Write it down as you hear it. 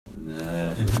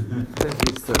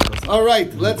All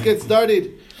right, let's get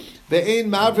started. Be'ein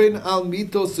mavrin al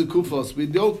mitos sukufos. We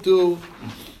don't do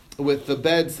with the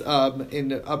beds in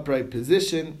the upright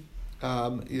position.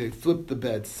 You flip the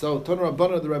beds. So Tana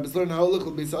Rabbana, the rabbis learn how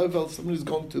look be someone who's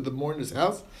going to the mourner's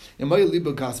house.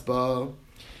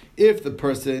 If the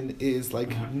person is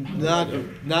like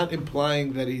not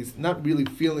implying that he's not really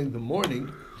feeling the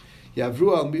mourning,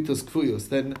 yavru al mitos kfuyos.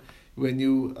 Then when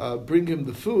you bring him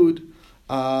the food,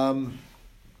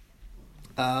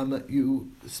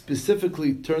 you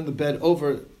specifically turn the bed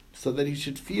over so that he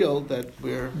should feel that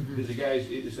we're. There's a guy.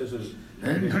 It says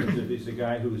there's a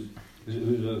guy who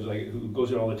goes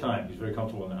there all the time. He's very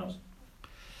comfortable in the house.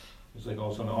 It's like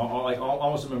almost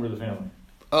a member of the family.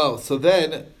 Oh, so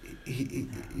then he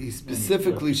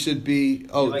specifically should be.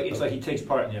 Oh, it's like he takes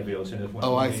part in the Avilos.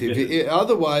 Oh, I see.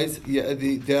 Otherwise,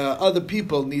 the other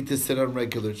people need to sit on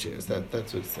regular chairs. That's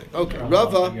what it's saying. Okay,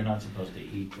 Rava. You're not supposed to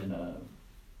eat in a.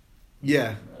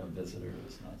 Yeah. A visitor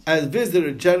is not. As a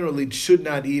visitor, generally should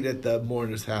not eat at the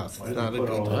mourner's house. It's not a good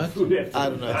one. I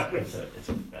don't know. It's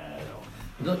a bad.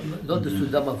 Not the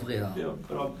Sudam Afriya.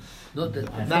 Not the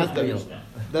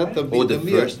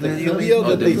meal. The meal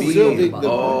that they serving.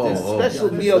 The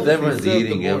special meal. Everyone's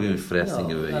eating. Everyone's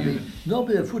fressing away. No,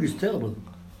 but the food is terrible.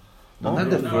 Not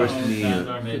the first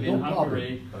meal. Maybe No in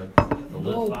Hungary, but the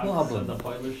No Litvaks problem. and the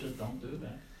Polish don't do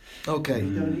that. Okay.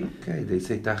 Okay, they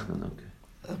say tachman.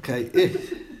 Okay.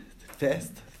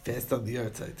 Fast on the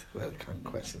earth side. Well, kind of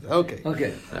questions. Okay.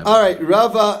 All right.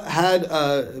 Rava had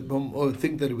a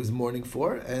thing that it was mourning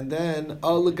for, and then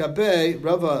al gabe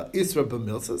Rava Isra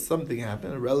b'milsa. Something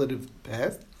happened. A relative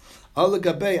passed. Al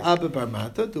gabe Abba bar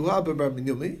Mata to Abba bar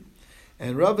Minyumi,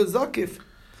 and Rava Zakif.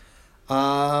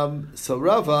 So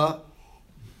Rava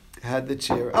had the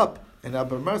chair up, and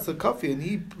Abba Marsa coffee, and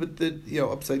he put the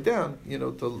upside down,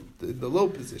 the low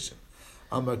position.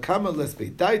 Amar kama les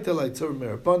beitaita laitzur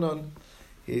merabanon.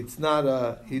 It's not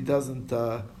he's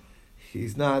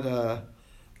not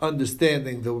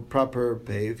understanding the proper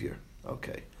behavior.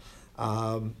 Okay.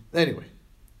 Anyway,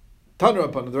 Tanur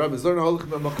upon the rabbis learn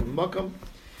makam.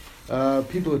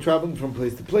 People are traveling from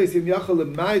place to place.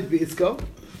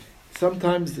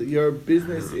 Sometimes your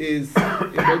business is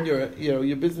when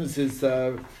your business is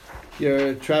you're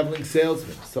a traveling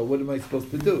salesman. So what am I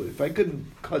supposed to do? If I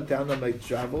couldn't cut down on my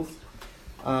travels,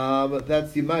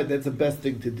 that's the best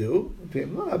thing to do.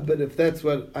 But if that's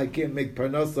what I can't make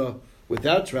parnasa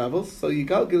without travels, so you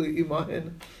calculate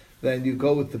imahin, then you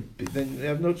go with then you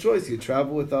have no choice. You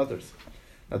travel with others.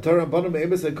 Now,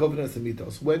 when is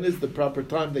the proper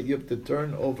time that you have to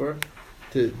turn over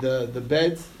to the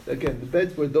beds? Again, the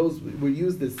beds were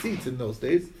used as seats in those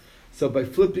days. So by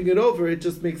flipping it over, it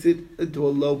just makes it into a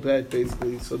low bed,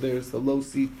 basically. So there's a low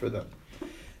seat for them.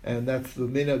 And that's the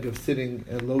minhag of sitting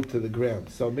low to the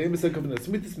ground. So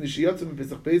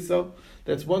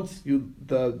that's once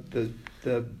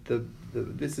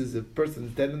this is a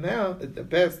person's dead in the house,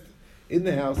 passed in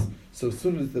the house. So as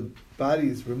soon as the body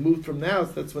is removed from the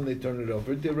house, that's when they turn it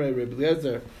over. That's Rabbi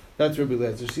Eliezer.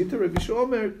 Shita Rabbi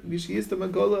Shomer Mishiyista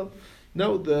Magolo.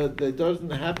 No, that doesn't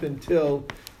happen till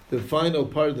the final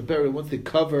part of the burial, once they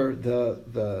cover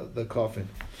the coffin.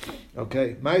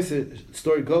 Okay, my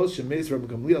story goes, Shemeis Rabbi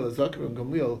Gamliel, Azakar Rabbi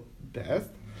Gamliel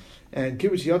passed, and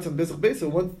Kirush Yatzam Besach Besa,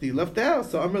 once he left the house,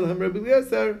 so Amr Lahem Rabbi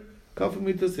Eliezer, Kafim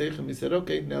Mitosechem, he said,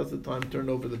 okay, now's the time to turn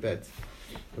over the beds.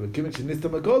 Kirush Nista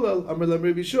Magolal, Amr Lahem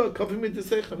Rabbi Shua, Kafim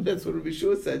Mitosechem, that's what Rabbi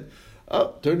Shua said,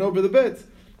 turn over the beds.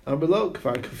 Amr Lo,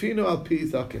 Kfar Kafino, Al Pi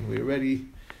Zakin, we already,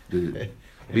 Rabbi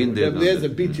Eliezer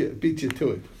beat you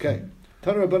to it, okay.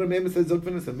 When do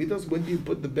you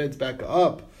put the beds back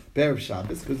up? Be'erev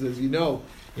Shabbos, because as you know,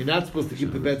 you're not supposed to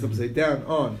keep the beds upside down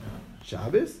on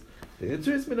Shabbos. The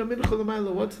answer is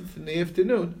once it's in the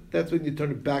afternoon, that's when you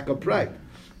turn it back upright.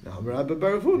 Now, Rabbi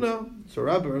Bar Huna, so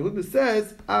Rabbi Bar Huna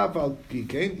says,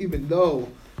 even though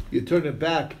you turn it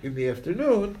back in the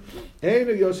afternoon, you're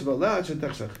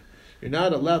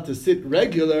not allowed to sit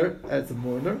regular as a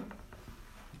mourner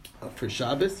for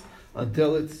Shabbos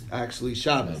until it's actually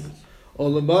Shabbos. Or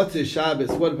Matzah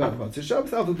Shabbos. What about Matzah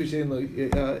Shabbos? Alpha Pishain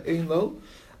Lo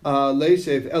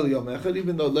Leishev Eliyom Echad.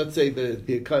 Even though, let's say the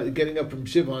getting up from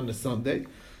Shiva on a Sunday,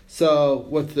 so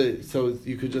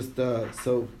you could just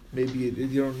so maybe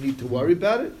you don't need to worry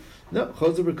about it. No,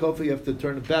 Chozer B'Kofa, you have to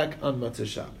turn it back on Matzah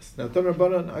Shabbos. Now, Tanar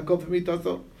Banan Akofa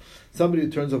Mitaso. Somebody who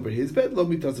turns over his bed, Lo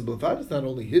Mitaso B'Lavad. It's not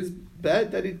only his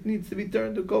bed that it needs to be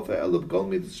turned to Kofa. Elab Kol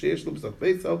Mitas Sheish Lo B'Sach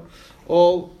Beiso.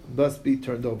 All must be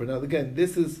turned over. Now, again,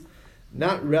 this is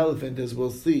not relevant, as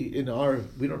we'll see we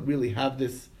don't really have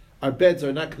this. Our beds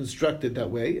are not constructed that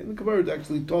way, and the Gemara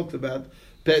actually talks about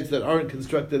beds that aren't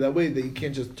constructed that way, that you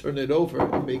can't just turn it over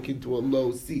and make into a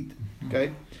low seat.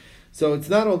 Okay? So it's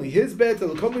not only his bed,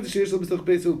 even if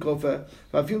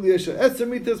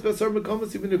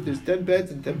there's 10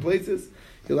 beds in 10 places,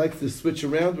 he likes to switch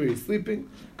around where he's sleeping.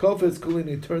 Kofa is cool and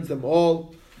he turns them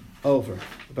all over.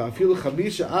 Even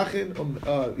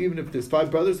if there's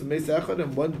 5 brothers and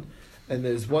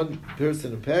there's one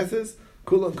person who passes,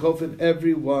 Kulan Kofin,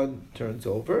 everyone turns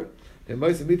over. But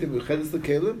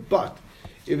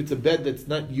if it's a bed that's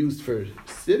not used for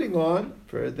sitting on,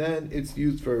 then it's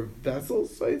used for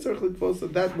vessels. So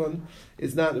that one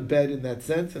is not a bed in that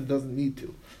sense and doesn't need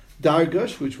to.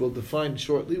 Dargash, which we'll define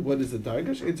shortly, what is a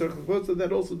dargash? So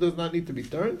that also does not need to be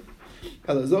turned.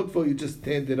 Alazokfo, you just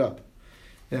stand it up.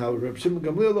 Now, Reb Shimon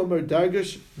Gamliel Omer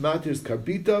dargash matters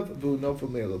karbitav v'unofel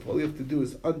me'elav. All you have to do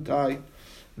is untie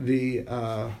the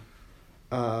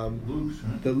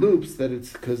loops that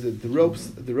it's because the ropes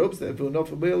that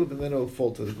v'unofel me'elav, and then it'll fall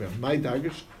to the ground. My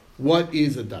dargash. What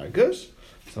is a dargash?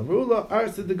 Samrula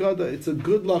arsa degada. It's a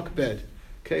good luck bed.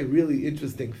 Okay, really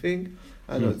interesting thing.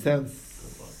 I know it sounds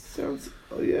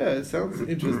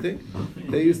interesting.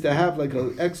 They used to have like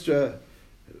an extra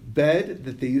bed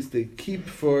that they used to keep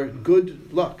for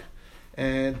good luck,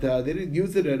 and they didn't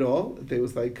use it at all. It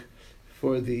was like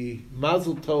for the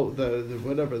mazel tov, the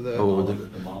one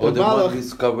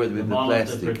is covered with the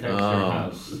plastic.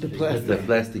 The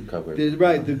plastic cover.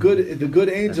 The good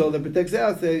angel that protects the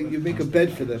house. You make a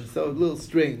bed for them. So a little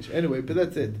strange. Anyway, but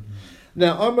that's it.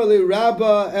 Now, Amarli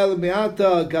Rabba El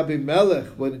Miata Gabi Melech.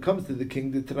 When it comes to the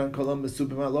king, the Taran Kolam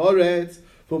Mesubim Al Oretz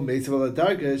from Mesav Al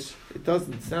Dargash, it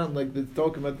doesn't sound like they're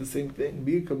talking about the same thing.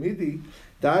 Mi Kamidi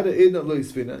Dada Ina Lo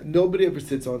Isfina. Nobody ever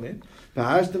sits on it.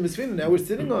 Bahashta Misfina. Now we're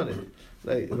sitting on it.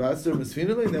 Like Vasar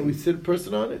Misfina. Now we sit a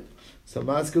person on it. So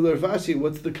Maskular Vashi.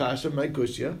 What's the kasha? My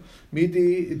kushya.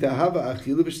 Midi Dahava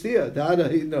Achila V'Shtia. Dada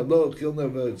Ina Lo Achilna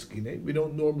V'Skine. We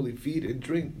don't normally feed and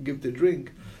drink, give to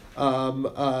drink.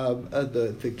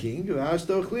 The king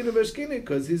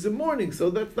because he's in mourning, so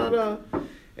that's not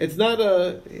it's not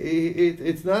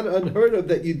unheard of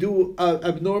that you do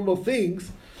abnormal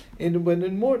things when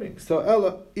in mourning. So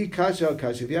Ella ikasha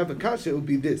kasha. If you have a kasha, it would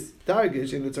be this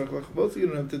dargish, and it's you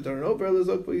don't have to turn it over.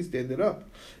 You stand it up.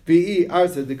 So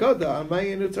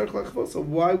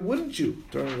why wouldn't you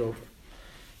turn it over?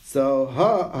 So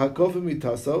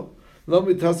mitaso. Why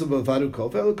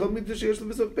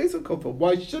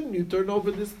shouldn't you turn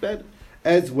over this bed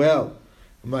as well?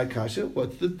 My kasha,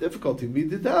 what's the difficulty?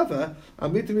 It's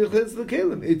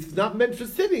not meant for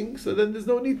sitting, so then there's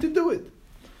no need to do it.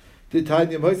 So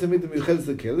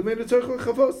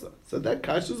that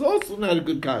kasha is also not a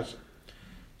good kasha.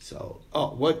 So,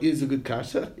 what is a good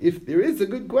kasha? If there is a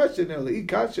good question,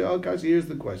 here's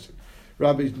the question.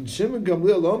 Rabbi Shimon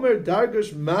Gamliel Omer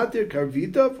Dargash Matir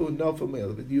Karvita Funafel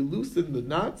Me'elav. You loosen the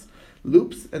knots,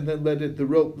 loops, and then let it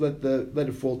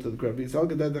fall to the ground.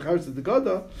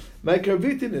 My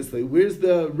karvitiness. Where's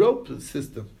the rope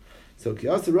system? So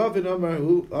Kiyasa Ravin Amar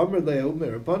Lehu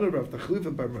Merabana Rav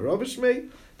Tachlifa Bar Maravishmei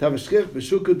Tavashkech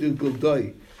Beshuka Dil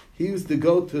Gildai. He used to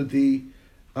go to the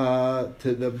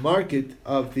market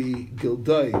of the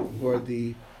Gildai, or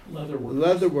the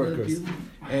leather workers.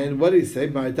 And what do you say?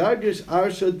 Mardagish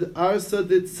Arsa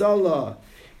Ditzala.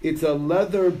 It's a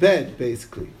leather bed,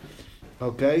 basically.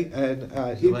 Okay? And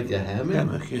like a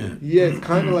hammock? Yeah, it's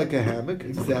kind of like a hammock,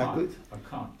 exactly.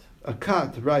 A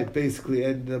cot, right, basically.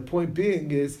 And the point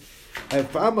being is,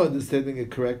 if I'm understanding it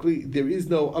correctly, there is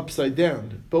no upside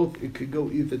down. Both, it could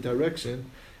go either direction,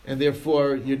 and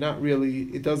therefore you're not really,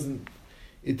 it doesn't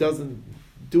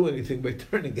do anything by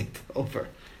turning it over.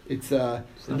 It's a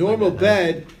normal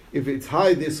bed. If it's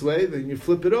high this way, then you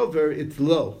flip it over. It's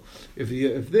low. If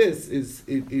this is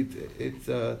that's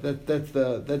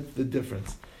the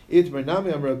difference. The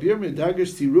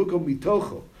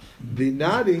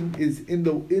knotting is in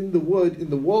the wood, in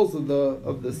the walls of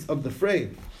the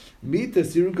frame. Mita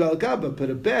siruka al gaba, but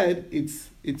a bed, its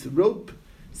rope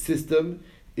system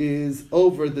is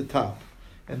over the top,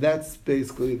 and that's the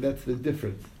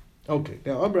difference. Okay,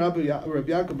 now Rabbi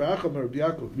Yaakov Bar Acham, Rabbi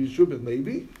Yaakov Yeshua ben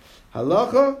Levi,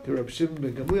 halacha to Rabbi Shimon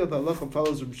ben Gamliel. The halacha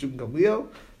follows Rabbi Shimon ben Gamliel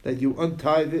that you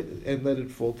untie it and let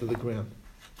it fall to the ground.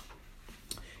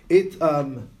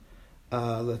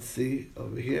 Let's see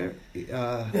over here.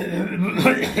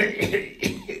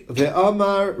 The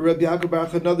Amar Rabbi Yaakov Bar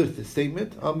Acham, another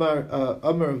statement. Amar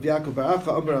Rabbi Yaakov Bar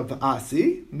Acham, Amar of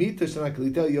Asi Mita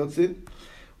Shanaklitel Yotzin.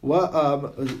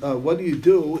 What do you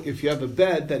do if you have a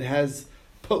bed that has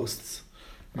posts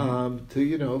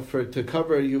to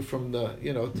cover you from the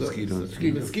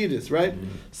mosquitoes, right? Mm-hmm.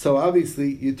 So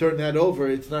obviously you turn that over,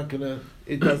 it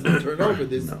doesn't turn over.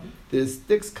 There's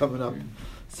sticks coming up.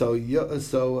 So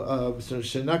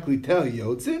shenakli tel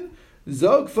yotzin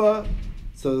zogfa.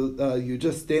 So you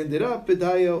just stand it up,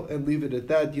 bidayo, and leave it at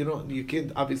that. You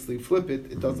can't obviously flip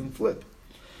it. It doesn't flip.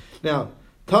 Now,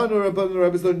 Tanu Rabban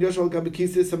Rabbis learn Yosh al Gabi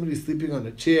Kisis, somebody sleeping on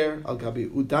a chair, al Gabi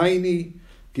Udaini,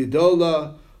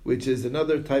 Gidola, which is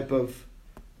another type of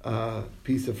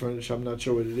piece of furniture. I'm not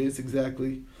sure what it is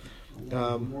exactly.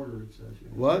 Mortar, it says here.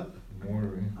 What?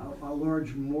 Mortar. A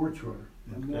large mortar.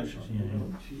 Mortar.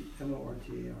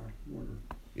 M-O-R-T-A-R, mortar.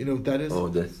 You know what that is? Oh,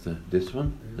 that's this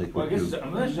one? Like Well, I what guess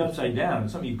unless it's upside down,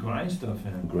 it's something you grind stuff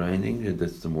in. grinding,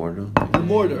 that's the mortar? The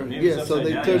mortar, Maybe it's yeah. So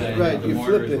they upside down, right. The You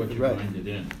mortar flip is what it, you right. grind it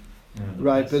in.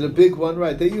 Right, but a big one,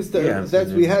 right? They used to. Yeah,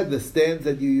 We had the stands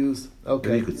that you use. Maybe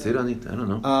Okay. you could sit on it, I don't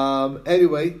know.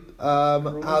 Anyway,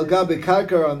 al gabi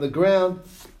karka on the ground.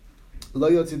 Lo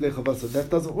yotzi de chavasa. That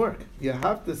doesn't work. You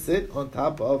have to sit on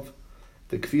top of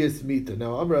the kfiyas mita.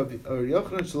 Now, Amar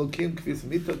Yochanan shlokim kfiyas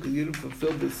mita because you didn't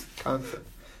fulfill this concept.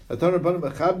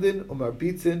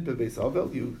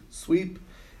 You sweep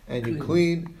and you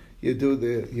clean. You do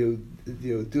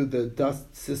the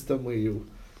dust system where you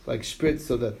like spritz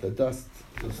so that the dust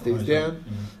stays down.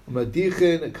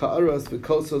 Madichin, ka'aros,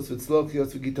 v'kosos,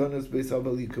 v'tzlochios, v'gitonos, beis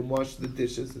havel. You can wash the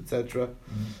dishes, etc.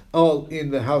 All in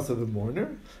the house of a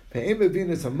mourner.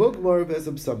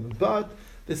 But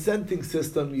the scenting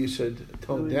system you should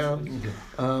tone down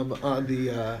on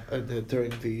during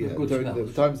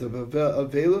the times of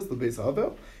Avelos, the Beis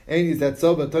Havel. And he's that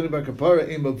Soba Tony Bar Kapara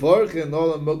in Mavorch and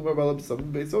all Mugmar Balab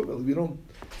Sam Beis Havel. We don't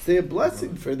say a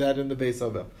blessing for that in the Beis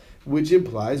Havel, which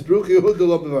implies Bruch Yehud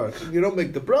Lo Mavorch. You don't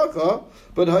make the bracha,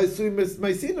 but Haisui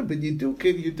Maisina. But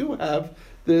you do have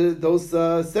those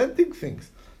scenting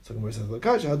things. So Gemara says,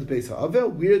 "Lakash how the Beis Havel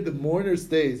where the mourner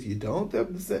stays, you don't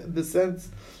have the sense."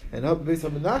 And up Beis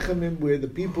HaMenachemim, where the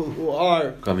people who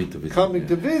are Coming to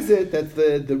visit, that's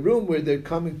the room where they're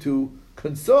coming to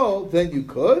console, then you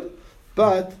could,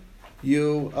 but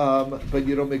you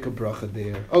don't make a bracha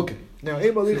there. Okay. Now,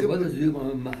 So what does you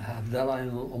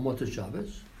Havdalah on Motzei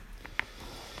Shabbos?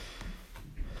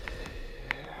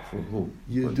 For who?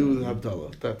 You do the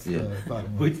Havdalah. That's the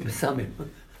bottom line. With Samim.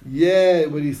 Yeah,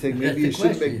 what he's saying, maybe That's the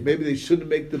question. maybe they shouldn't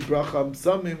make the bracha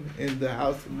Samim in the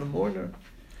house of the mourner.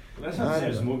 That's not the same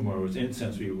as mugmar. It's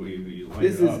incense. We light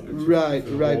This it is up. It's right.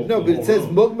 the whole- No, the but it whole says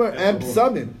room. Mugmar That's and the whole-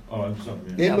 Samim. Oh, I'm sorry.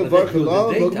 In Yeah. the but they Baruch do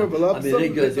Allah, the Mugmar daytime. Balab I mean, they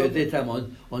go Samim. the daytime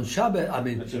on Shabbat. I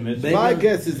mean, That's a mitzvah. My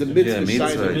guess is a Yeah, mitzvah mitzvah.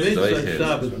 shiny. Mitzvah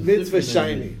Shabbos. Mitzvah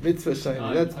shiny. Mitzvah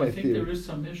shiny. That's my I think there theory. is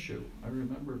some issue. I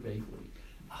remember vaguely.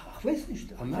 ich weiß nicht.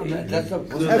 I'm not, that's not,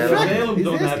 Wasn't that long? He's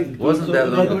asking. Wasn't that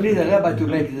but we long? need a rabbi to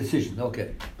make a decision.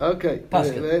 Okay. Okay,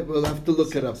 Pascal. we'll have to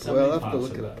look it up. Somebody We'll have to talks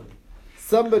look it about up.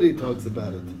 Somebody talks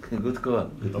about it. Good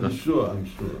call. I'm sure.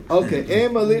 Okay,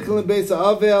 Em Alichel and Beis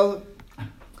Avel.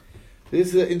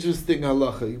 This is an interesting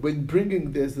halacha. When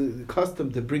bringing, there's the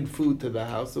custom to bring food to the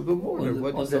house of a mourner.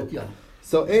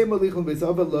 So Em Alichel and Beis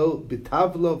Avel lo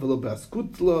bitavlo v'lo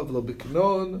baskutlo v'lo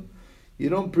b'knon. You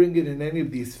don't bring it in any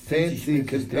of these fancy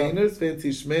containers,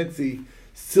 fancy schmancy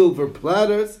silver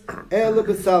platters. Ela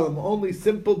b'salam, only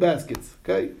simple baskets.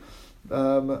 Okay.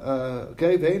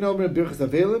 Okay, you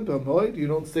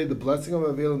don't say the blessing of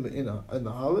Avelim in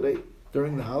the holiday,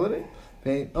 during the holiday.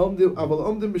 But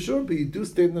you do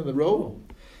stand in the row,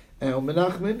 and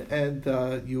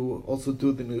you also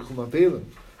do the Nichum Avelim.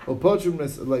 Or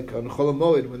like on Chol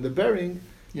HaMoed when they're burying,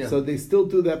 so they still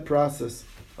do that process.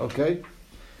 Okay?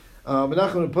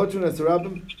 Menachem and Potrum as a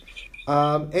rabbim.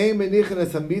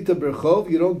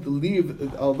 You don't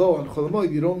leave, although on Chol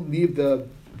HaMoed you don't leave the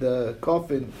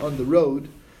coffin on the road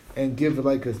and give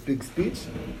like a big speech.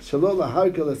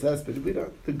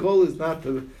 The goal is not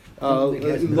to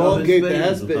elongate the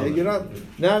hesped. You're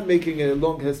not making a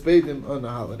long hespedim on a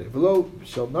holiday.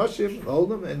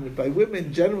 And by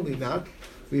women generally not.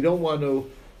 We don't want to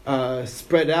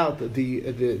spread out the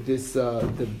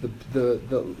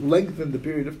lengthen the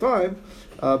period of time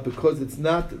because it's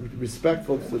not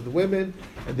respectful to the women,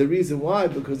 and the reason why,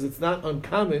 because it's not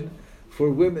uncommon for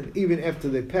women, even after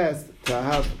they passed, to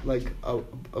have like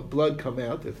a blood come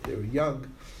out if they're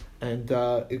young, and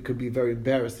it could be very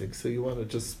embarrassing. So you want to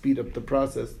just speed up the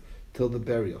process till the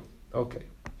burial. Okay.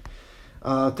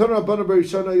 The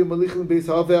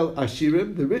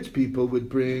rich people would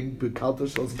bring they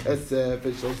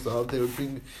would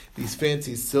bring these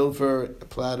fancy silver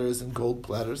platters and gold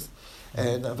platters.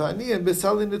 And then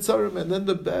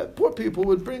the poor people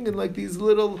would bring in like these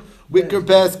little wicker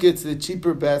baskets, the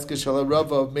cheaper baskets,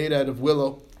 shalarava, made out of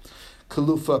willow.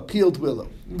 kalufa, peeled willow.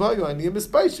 And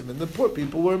the poor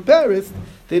people were embarrassed.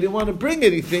 They didn't want to bring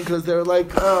anything because they're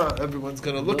like, everyone's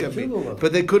going to look at me.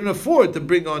 But they couldn't afford to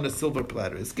bring on a silver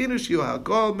platter. And what he's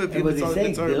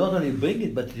saying, they don't only bring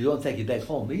it, but you don't take it back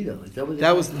home either. Is that what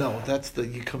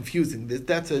you're confusing.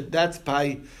 That's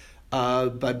by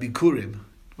Bikurim,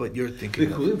 what you're thinking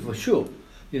Bikurim, of. for sure.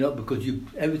 Because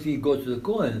everything goes to the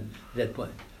Kohen at that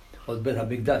point. Or Bet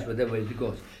HaMikdash, whatever it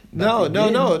goes. No.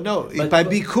 By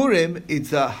Bikurim,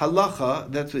 it's a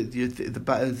halacha. That's what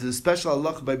it's a special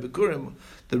halacha by Bikurim.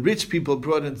 The rich people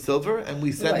brought in silver, and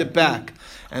we send it back.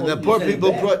 And the poor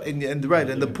people brought and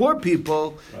the poor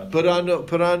people put on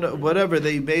whatever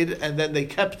they made, and then they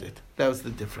kept it. That was the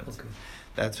difference. Okay.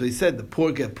 That's what he said. The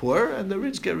poor get poor, and the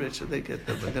rich get rich, and they get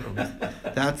them.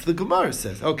 That's the Gemara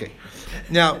says. Okay,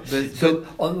 now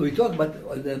we talk about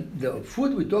the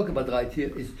food we talk about right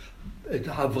here is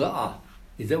havra'ah.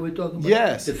 Is that what we're talking about?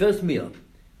 Yes. The first meal.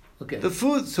 Okay. The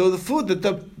food that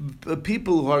the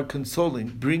people who are consoling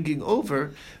bringing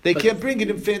over, they can't bring it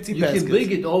in fancy baskets. You can bring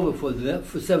it over for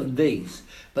 7 days.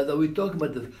 But are we talking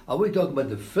about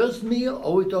the first meal,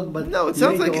 or are we talking about? No, it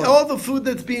sounds like all the food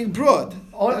that's being brought.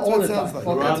 All what the it sounds time. like.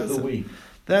 Throughout the week.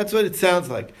 That's what it sounds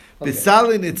like. Okay.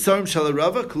 So as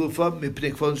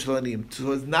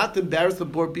not to embarrass the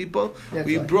poor people,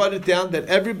 we brought it down that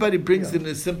everybody brings it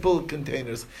in simple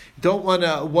containers. You don't want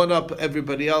to one-up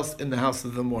everybody else in the house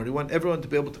of the Lord. You want everyone to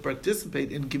be able to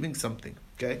participate in giving something.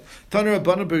 Okay? The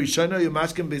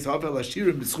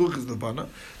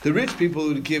rich people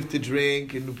would give to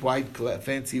drink in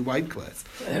fancy white glass.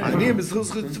 And they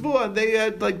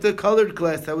had like the colored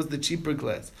glass, that was the cheaper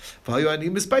glass.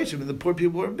 And the poor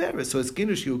people were embarrassed. So it's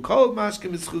Skinush, called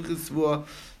Mashkim Mitzchuch.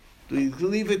 We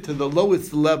leave it to the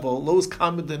lowest level, lowest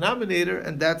common denominator,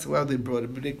 and that's how they brought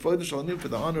it. For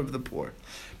the honor of the poor.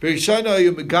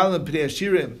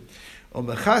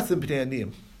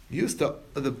 Used to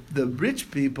the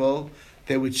rich people,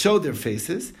 they would show their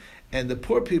faces, and the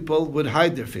poor people would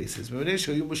hide their faces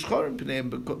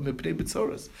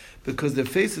because their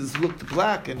faces looked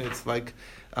black, and it's like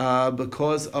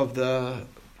because of the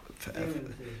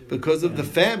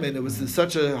famine, it was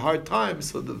such a hard time,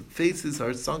 so the faces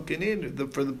are sunken in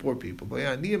for the poor people.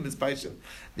 They're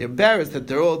embarrassed that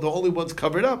they're all the only ones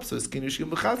covered up. So basically,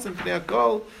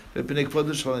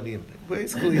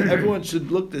 everyone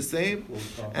should look the same,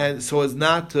 and so as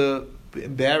not to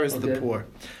embarrass the poor.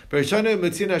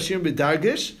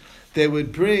 They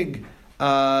would bring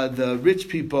the rich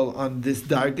people on this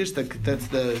dargish. That's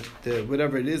the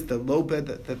whatever it is, the low bed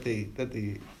that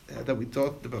we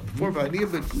talked about before, and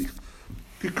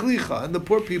the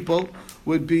poor people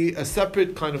would be a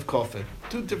separate kind of coffin,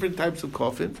 2 different types of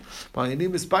coffins. And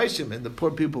the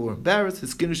poor people were embarrassed.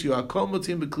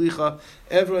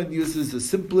 Everyone uses the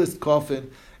simplest coffin,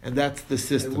 and that's the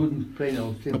system.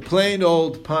 A plain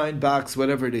old pine box,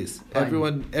 whatever it is.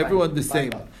 Everyone the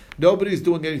same. Nobody's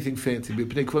doing anything fancy.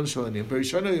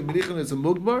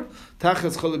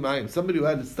 Somebody who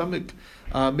had a stomach,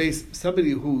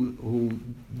 somebody who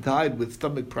died with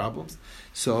stomach problems,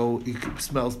 so it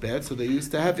smells bad. So they used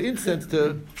to have incense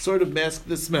to sort of mask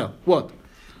the smell. What?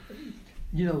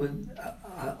 When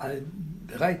I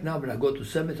right now when I go to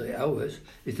cemetery hours,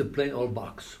 it's a plain old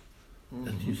box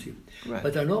that you see. Right.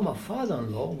 But I know my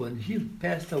father-in-law, when he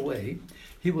passed away,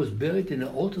 he was buried in an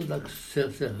Orthodox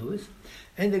service,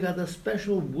 and they got a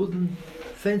special wooden,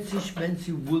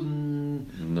 fancy wooden,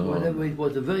 whatever it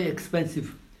was, a very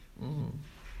expensive.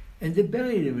 And they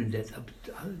buried him in that.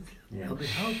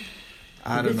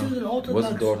 I don't know.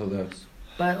 Wasn't Orthodox.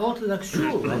 By Orthodox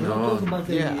shul.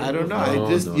 I don't know.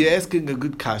 You're asking a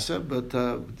good kasha, but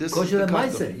this Kosher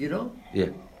Maisa, Yeah.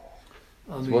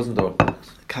 It wasn't Orthodox.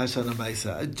 Kasha na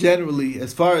Maisa. Generally,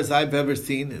 as far as I've ever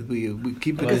seen, we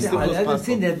keep it as simple as possible. I haven't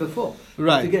seen that before.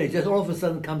 Right. Again, it just all of a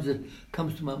sudden comes to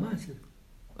my mind.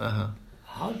 How?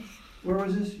 Where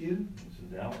was this? It's in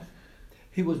Dallas.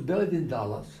 He was buried in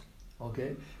Dallas,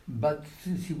 okay? But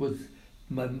since he was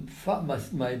my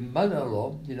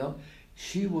mother-in-law,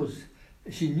 she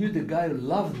knew the guy who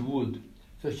loved wood,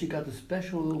 so she got a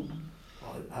special.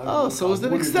 So it was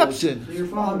an exception. So your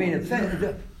father,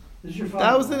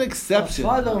 that was an exception.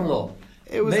 Father-in-law.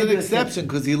 It was an exception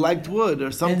because he liked wood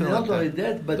or something and like not only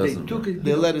that, but they took it.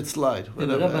 They let it slide. And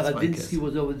Rabbi Radinsky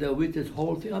was over there with this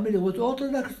whole thing. I mean, it was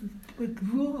Orthodox. We get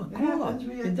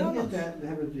that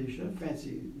Hevadisha,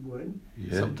 fancy wood.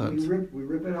 Yeah. Sometimes. We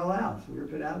rip it all out. We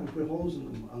rip it out and put holes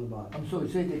on the bottom. I'm sorry,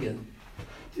 say it again.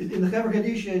 In the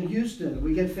Hevadisha in Houston,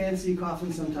 we get fancy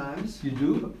coffins sometimes. You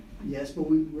do? Yes, but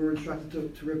we were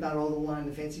instructed to rip out all the lining,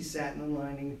 the fancy satin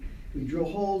lining. We drill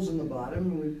holes in the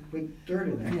bottom and we put dirt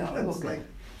in there. Yeah, okay.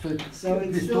 So it's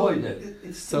destroyed still, it.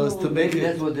 it's So it's still, to make it.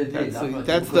 That's what they did.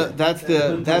 That's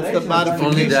the It's only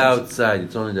modification. the outside.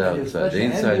 It's only the outside. The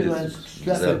inside is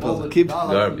Simple. Keep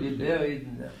garbage.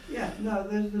 yeah, no,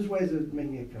 there's ways of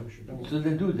making it kosher. Don't So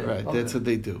they do that. Right, Okay. that's what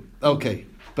they do. Okay,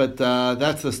 but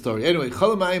that's the story. Anyway,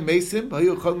 cholamayim mesim,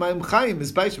 hayu cholamayim chayim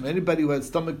is baishim. Anybody who had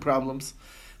stomach problems,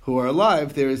 who are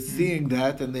alive, they're seeing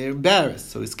that and they're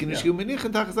embarrassed. So it's kinishu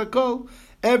menichin tachas hakol.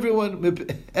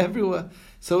 Everyone.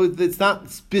 So it's not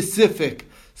specific.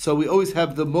 So we always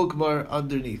have the mugmar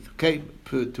underneath, okay,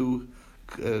 to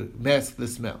mask the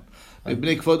smell. For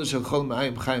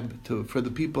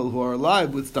the people who are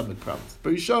alive with stomach problems.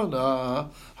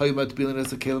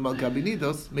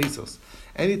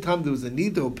 Anytime there was a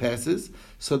nido passes,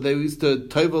 so they used to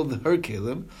toivel her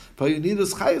kelim. And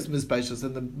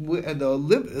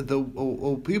the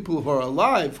people who are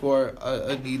alive who are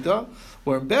a nida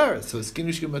were embarrassed. So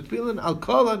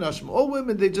all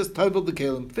women, they just toivel the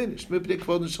kelim. Finished.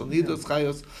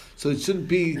 So it shouldn't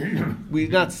be. We're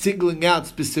not singling out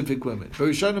specific women. For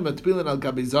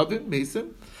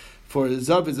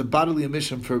zav is a bodily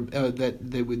emission for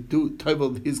that they would do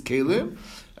toivel his kelim.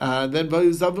 Then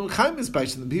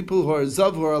the people who are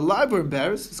zav who are alive were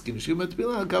embarrassed.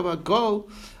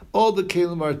 All the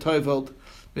kelim are toiveld.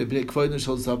 The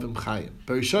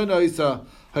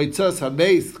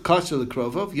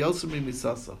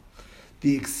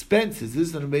expenses, this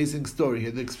is an amazing story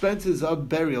here. The expenses of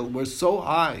burial were so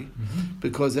high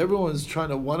because everyone was trying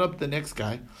to one up the next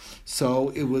guy, so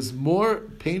it was more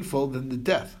painful than the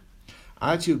death.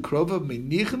 They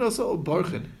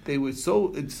were it's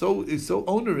so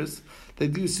onerous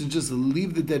that you used to just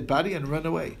leave the dead body and run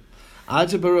away. Rabbi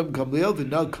Gamliel,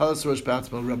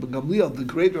 the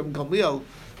great Rabbi Gamliel,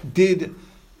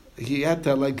 he had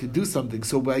to do something.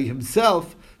 So by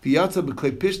himself, he went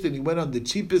on the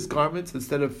cheapest garments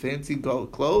instead of fancy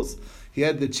clothes. He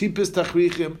had the cheapest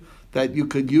tachrichim that you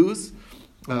could use.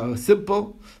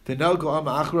 Simple. And then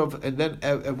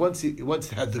once he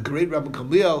had the great Rabbi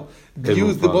Gamliel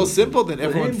use the most simple, then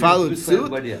everyone followed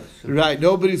suit. Right,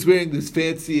 nobody's wearing this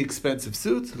fancy, expensive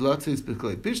suit.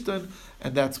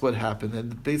 And that's what happened.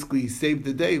 And basically, he saved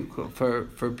the day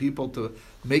for people to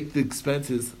make the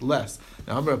expenses less.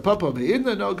 Now, we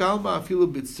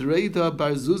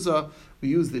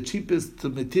use the cheapest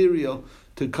material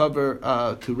to cover,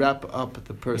 to wrap up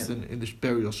the person in the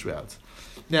burial shrouds.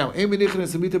 Now, you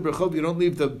don't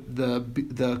leave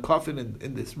the coffin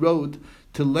in this road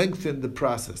to lengthen the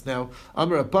process. Now,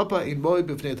 however,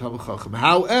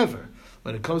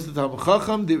 when it comes to Talmud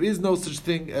Chacham, there is no such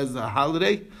thing as a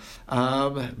holiday,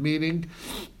 meaning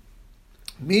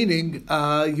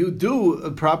you do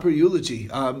a proper eulogy,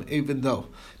 even though.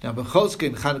 Now,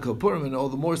 B'choshke Chanukah Purim, and all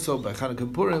the more so by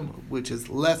Chanukah Purim, which is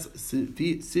less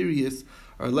serious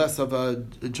or less of a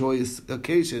joyous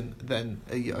occasion than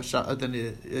a Yom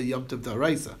Tov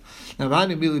D'Oraisa. Now,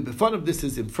 B'fanav, this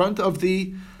is in front of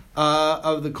the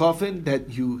coffin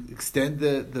that you extend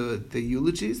the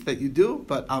eulogies that you do,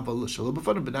 but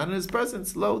B'fanav, in his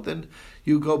presence, then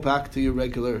you go back to your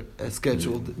regular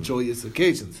scheduled joyous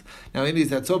occasions. Now, in his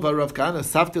Atzova Rav Kahana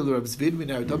Saftil Rav Zvid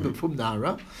Minardom B'Pum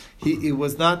Nara, he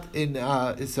was not in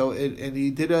and he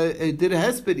did a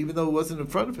hesped even though it wasn't in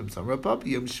front of him. Some Rav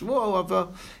Papi Yom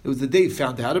Shmuel, it was the day he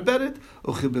found out about it.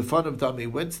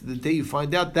 Went the day you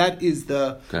find out, that is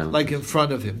the in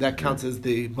front of him. That counts as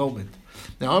the moment.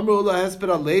 Now, Amrullah Hesped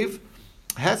Alev,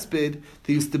 Hesped,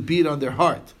 they used to beat on their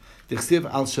heart. Tichsiv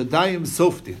al Shadayim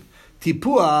Softin.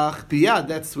 Tipuach biyad,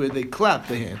 that's where they clap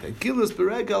the hand. And Gilus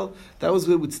Beregel, that was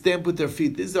where they would stamp with their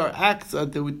feet. These are acts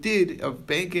that they did of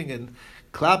banking and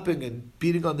clapping and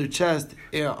beating on their chest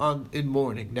in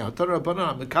mourning. Now,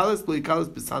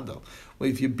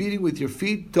 if you're beating with your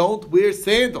feet, don't wear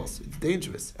sandals. It's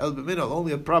dangerous.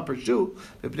 Only a proper shoe,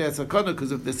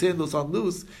 because if the sandals are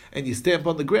loose and you stamp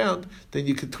on the ground, then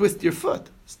you could twist your foot.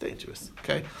 It's dangerous.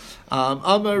 Okay.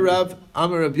 Amar Rav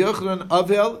Yochanan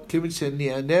Avel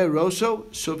Rosho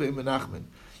Shovei Menachman.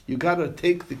 You got to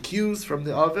take the cues from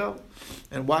the Avel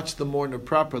and watch the mourner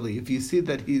properly. If you see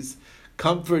that he's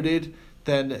comforted,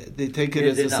 then they take it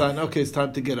as a sign. Okay, it's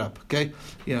time to get up. Okay,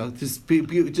 just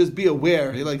be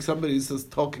aware. Like somebody's just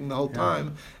talking the whole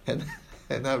time and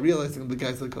not realizing the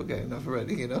guy's like, okay, enough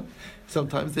already.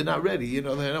 Sometimes they're not ready. They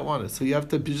don't want it. So you have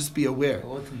to just be aware.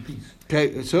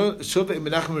 Okay, don't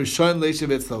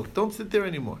sit there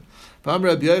anymore.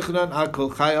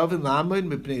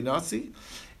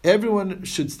 Everyone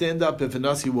should stand up if a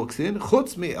nasi walks in.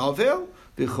 Chutz mi avel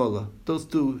v'chola. Those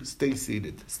two stay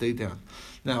seated, stay down.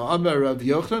 Now, Amar Rav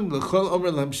Yochanan, l'chol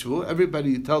omer lam shvu. Everybody,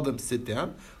 you tell them sit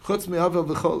down. Chutz mi avel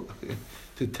v'chola.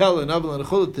 To tell an avel and a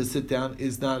chola to sit down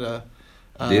is not a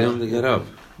They don't get up.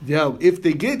 Yeah, if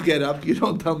they did get up, you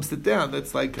don't tell them sit down.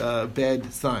 That's like a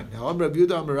bad sign. Now, Amar Rav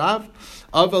Yehuda Amar Rav,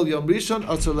 Aval Yom Rishon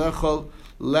Asur Lechol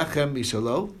Lechem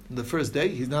Mishalo. The first day,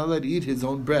 he's not allowed to eat his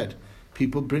own bread.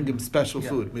 People bring him special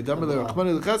food.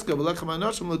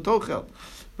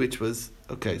 Which was,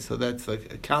 okay, so that's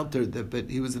like a counter, but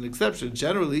he was an exception.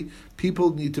 Generally,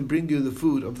 people need to bring you the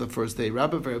food of the first day.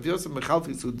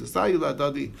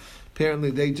 Apparently,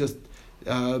 they just,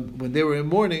 when they were in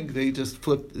mourning, they just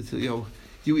flipped,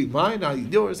 you eat mine, I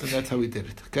eat yours, and that's how we did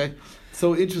it, okay?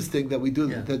 So interesting that we do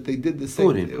that. They did the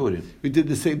same. Purim. We did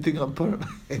the same thing on Purim.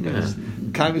 I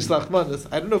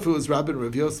don't know if it was Rabbi and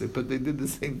Rav Yosef, but they did the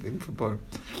same thing for Purim.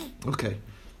 Okay,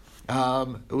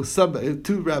 it was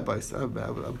two rabbis.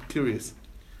 I'm curious.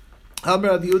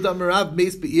 Amar Rav Yehuda Amar Rav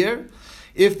Meis Be'ir.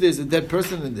 If there's a dead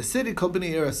person in the city, Kol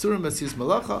Bnei Ir Asurim Asiyas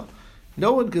Malacha.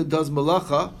 No one does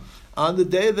malacha on the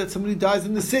day that somebody dies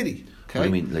in the city. Okay. I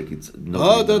mean, like it's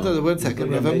no. One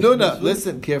second. Rav Hamnuna,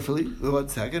 listen carefully. 1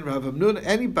 second. Rav Hamnuna,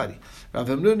 anybody. Rav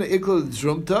Hamnuna ikol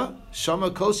drumta shama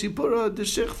kol shipura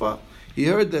deshikva. He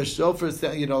heard the shofar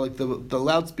saying, like the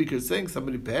loudspeaker saying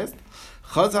somebody passed.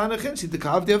 Chaz hanachin she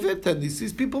dekav de'avit, and he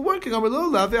sees people working. Amar lo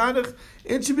lavi hanach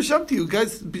in shibishamti. You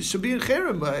guys should be in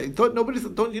cherem. I thought nobody's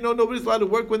allowed to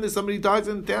work when there's somebody dies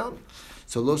in town.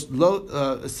 So lo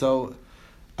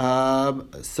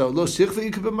shikva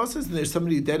ika b'masas, and there's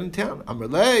somebody dead in town.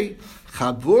 Amarlei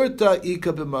chavurta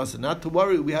ika b'masas. Not to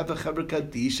worry, we have a chaver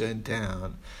kadisha in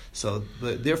town. So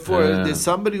therefore, there's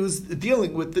somebody who's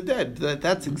dealing with the dead.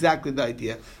 That's exactly the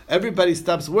idea. Everybody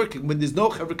stops working when there's no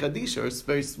chaver kadisha. It's a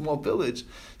very small village,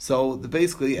 so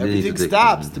basically everything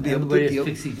stops to be able to deal.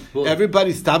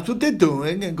 Everybody stops what they're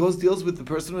doing and deals with the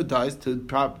person who dies to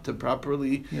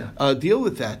properly deal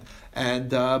with that. And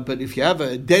but if you have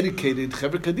a dedicated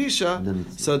chaver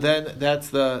kadisha, so then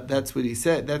that's what he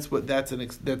said.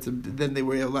 Then they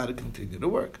were allowed to continue to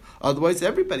work. Otherwise,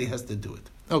 everybody has to do it.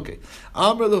 Okay,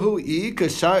 if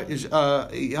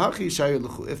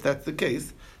that's the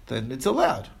case, then it's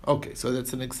allowed. Okay, so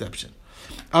that's an exception.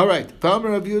 All right, it's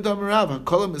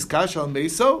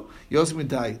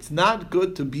not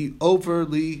good to be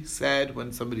overly sad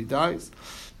when somebody dies.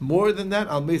 More than that,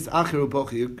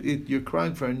 you're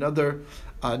crying for another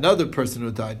person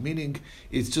who died, meaning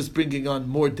it's just bringing on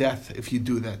more death if you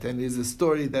do that. And there's a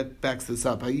story that backs this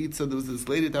up. So there was this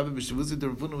lady,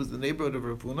 Ravuna was the neighborhood of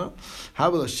Ravuna.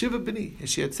 And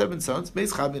she had 7 sons.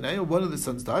 One of the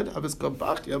sons died.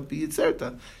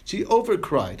 She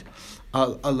overcried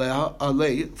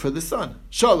for the son.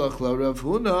 So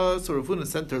Ravuna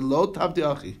sent her,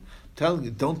 telling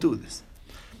you, don't do this.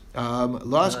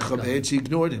 She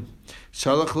ignored him. If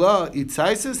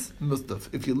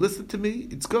you listen to me,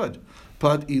 it's good.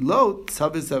 But then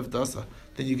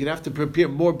you're gonna have to prepare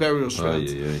more burial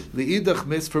shrouds.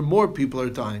 For more people are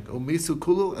dying.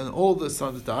 And all the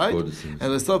sons died.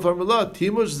 And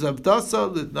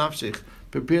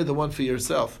prepare the one for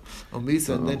yourself. And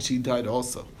then she died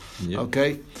also.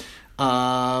 Okay.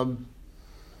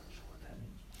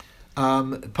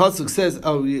 Pasuk says,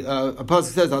 "Al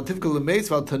tivkol lemeis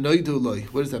v'al tanoidu loy."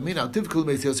 What does that mean? Al tivkol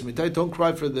lemeis yoser mitai. Don't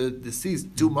cry for the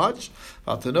deceased too much.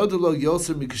 Al tanoidu loy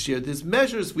yoser mikashir. There's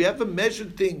measures. We have a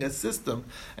measured thing, a system,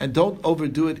 and don't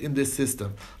overdo it in this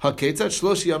system. Haketzat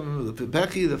shlosh yamim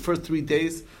lepechi. The first 3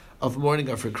 days of mourning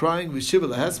are for crying. V'shiva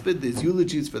lahesped. There's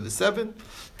eulogies for the 7.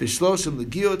 V'shloshim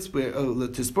legiots, where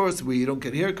tisporos, where you don't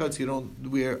get haircuts, you don't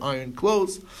wear iron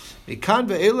clothes. Mekan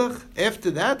ve'elach.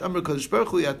 After that, Amar Kadosh Baruch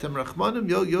Hu yatem rachmanim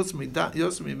yo yosem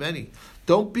mimeni.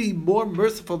 Don't be more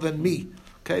merciful than me.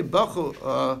 Okay, bachu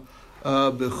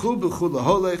bechu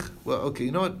laholech. Well, okay,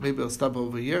 you know what? Maybe I'll stop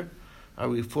over here. Are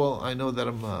we full? I know that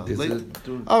I'm late.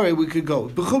 All right, we could go.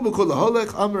 Bechu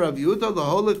laholech. Amar Rav Yehuda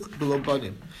laholech below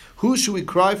banim. Who should we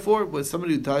cry for? Was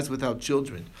somebody who dies without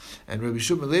children. And Rabbi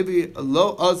Shimon Levi,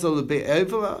 lo azal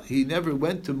be'evla, he never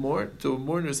went to a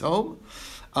mourner's home.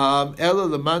 Ela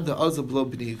lamanda azal blo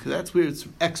b'ni. That's where it's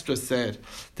extra sad.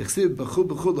 T'chsiv b'chu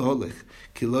laholech.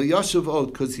 Ki lo yashav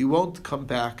od, because he won't come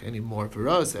back anymore. For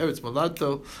us, Eretz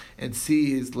Malato, and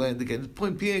see his land again. The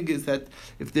point being is that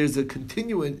if there's a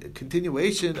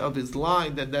continuation of his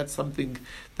line, then that's something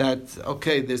that,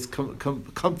 okay, there's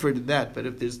comfort in that. But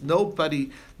if there's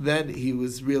nobody, then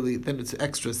then it's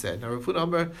extra sad. Now, Rafun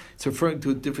Amar, it's referring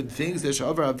to different things. There's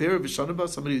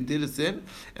somebody who did a sin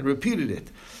and repeated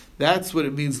it. That's what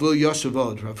it means, lo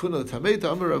yashavod. Ravuna tameita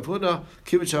amar Ravuna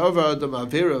kivit sha'avar adam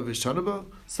avera v'shanaba.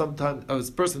 sometimes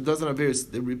a person doesn't have ears,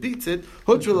 it repeats it,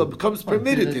 Hutrila becomes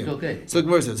permitted to him. Okay. So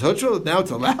Gemara says, Hutrila, now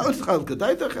it's allowed.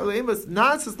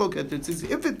 It says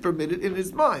if it's permitted in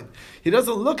his mind. He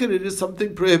doesn't look at it as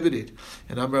something prohibited.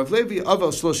 And Amar Rav Levi,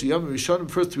 Aval Shloshi Yom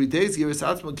Rishon, first 3 days, Yiras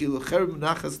Atzma Kilu Cherem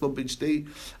Nachas Lo Ben Shtei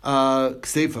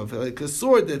Kseifav, like a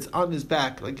sword that's on his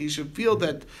back, like he should feel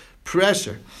that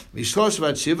pressure. Mishlosh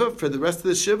Vad Shiva, for the rest of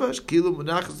the Shiva, Kilu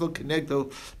Munachas Lo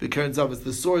Kenegdo B'Keren Zavis,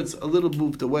 the sword's a little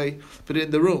moved away, but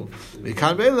in the room.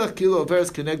 Mikan Ve'elach Kilu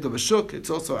Averes Kenegdo B'Shuk, it's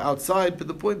also outside, but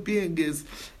the point being is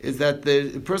that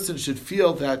the person should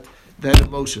feel that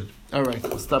emotion. All right,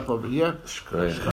 we'll stop over here.